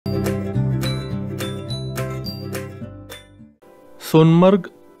सोनमर्ग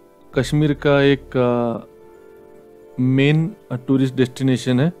कश्मीर का एक main tourist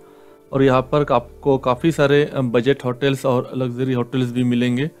destination है और यहाँ पर आपको काफ़ी सारे बजट होटल्स और लग्जरी होटल्स भी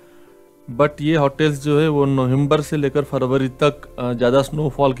मिलेंगे। बट ये होटल्स जो है वो नवंबर से लेकर फरवरी तक ज़्यादा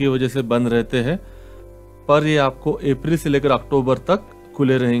स्नोफॉल की वजह से बंद रहते हैं, पर ये आपको अप्रैल से लेकर अक्टूबर तक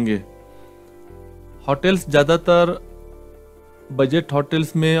खुले रहेंगे। होटल्स ज़्यादातर बजट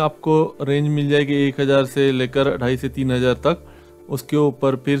होटल्स में आपको रेंज मिल जाएगी 1000 से लेकर 2500 से 3000 तक। उसके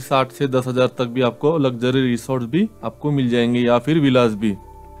ऊपर फिर 60 से 10,000 तक भी आपको लग्जरी रिसोर्ट्स भी आपको मिल जाएंगे या फिर विलास भी।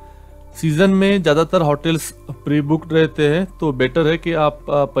 सीज़न में ज़्यादातर होटल्स प्री बुक्ड रहते हैं, तो बेटर है कि आप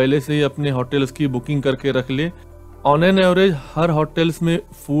पहले से ही अपने होटल्स की बुकिंग करके रख ले। On an average her hotels में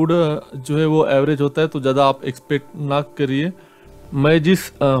फूड जो है वो एवरेज होता है, तो ज़्यादा आप एक्सपेक्ट ना करिए। मैं जिस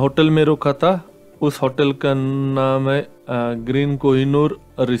होटल में रुका था उस होटल का नाम है ग्रीन कोहिनूर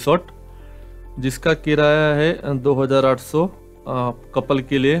रिसोर्ट, जिसका किराया है 2800 कपल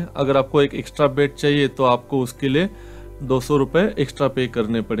के लिए। अगर आपको एक एक्स्ट्रा बेड चाहिए तो आपको उसके लिए 200 रुपये एक्स्ट्रा पे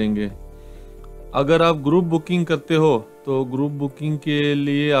करने पड़ेंगे। अगर आप ग्रुप बुकिंग करते हो तो ग्रुप बुकिंग के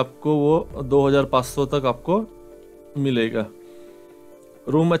लिए आपको वो 2500 तक आपको मिलेगा।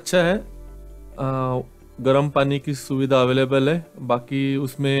 रूम अच्छा है, गर्म पानी की सुविधा अवेलेबल है। बाकी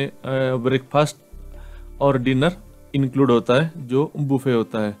उसमें ब्रेकफास्ट और डिनर इंक्लूड होता है जो बुफे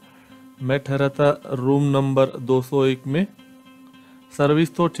होता है। मैं ठहरा था रूम नंबर 201 में।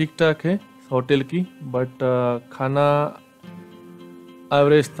 सर्विस तो ठीक ठाक है होटल की, बट खाना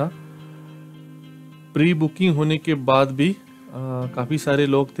एवरेज था। प्री बुकिंग होने के बाद भी काफ़ी सारे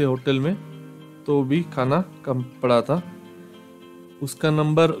लोग थे होटल में, तो भी खाना कम पड़ा था। उसका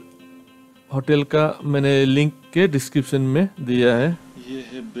नंबर होटल का मैंने लिंक के डिस्क्रिप्शन में दिया है। ये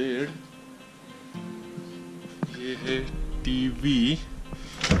है बेड, ये है टीवी।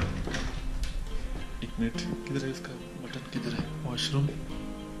 एक मिनट, किधर है इसका बटन, किधर है? Washroom,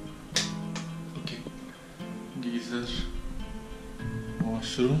 okay, geyser,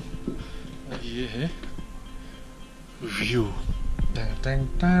 washroom. ये है व्यू। Tang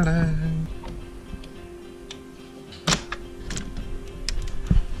Tang.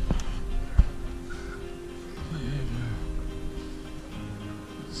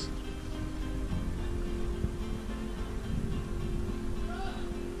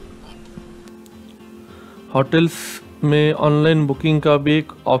 होटल्स में ऑनलाइन बुकिंग का भी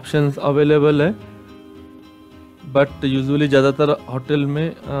एक ऑप्शन अवेलेबल है, बट यूजुअली ज़्यादातर होटल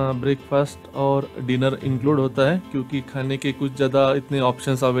में ब्रेकफास्ट और डिनर इंक्लूड होता है, क्योंकि खाने के कुछ ज़्यादा इतने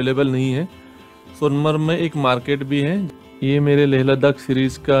ऑप्शंस अवेलेबल नहीं है। सोनमर्ग में एक मार्केट भी है। ये मेरे लेह लद्दाख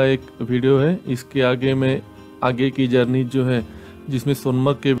सीरीज़ का एक वीडियो है। इसके आगे मैं आगे की जर्नी जो है, जिसमें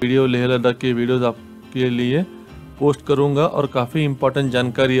सोनमर्ग के वीडियो, लेह लद्दाख के वीडियोज़ आपके लिए पोस्ट करूंगा और काफ़ी इंपॉर्टेंट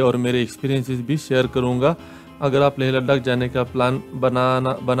जानकारी और मेरे एक्सपीरियंसेस भी शेयर करूंगा। अगर आप लेह लद्दाख जाने का प्लान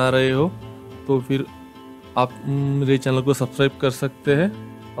बना रहे हो तो फिर आप मेरे चैनल को सब्सक्राइब कर सकते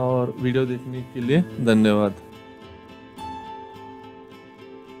हैं। और वीडियो देखने के लिए धन्यवाद।